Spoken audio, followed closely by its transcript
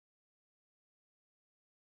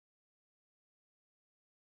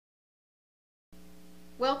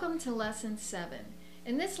Welcome to Lesson 7.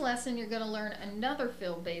 In this lesson you're going to learn another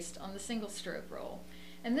fill based on the single stroke roll.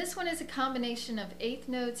 And this one is a combination of 8th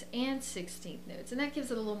notes and 16th notes, and that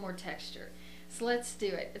gives it a little more texture. So let's do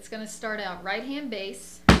it. It's going to start out right hand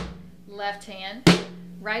bass, left hand,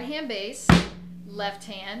 right hand bass, left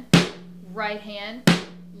hand, right hand,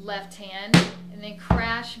 left hand, and then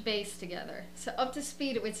crash bass together. So up to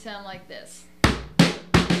speed it would sound like this.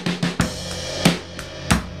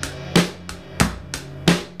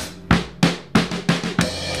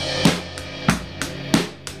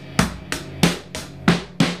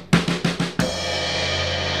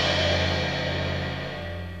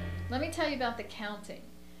 Let me tell you about the counting.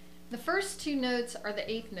 The first two notes are the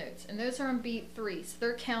 8th notes, and those are on beat 3, so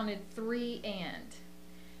they're counted 3 and.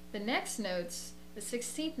 The next notes, the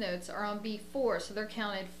 16th notes, are on beat 4, so they're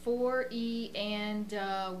counted 4, E, and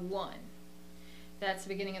 1. That's the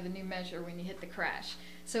beginning of the new measure when you hit the crash.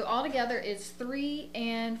 So altogether it's 3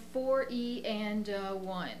 and 4, E, and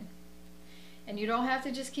 1. And you don't have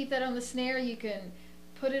to just keep that on the snare. You can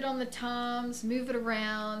put it on the toms, move it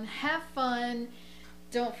around, have fun.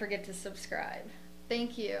 Don't forget to subscribe.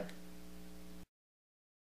 Thank you.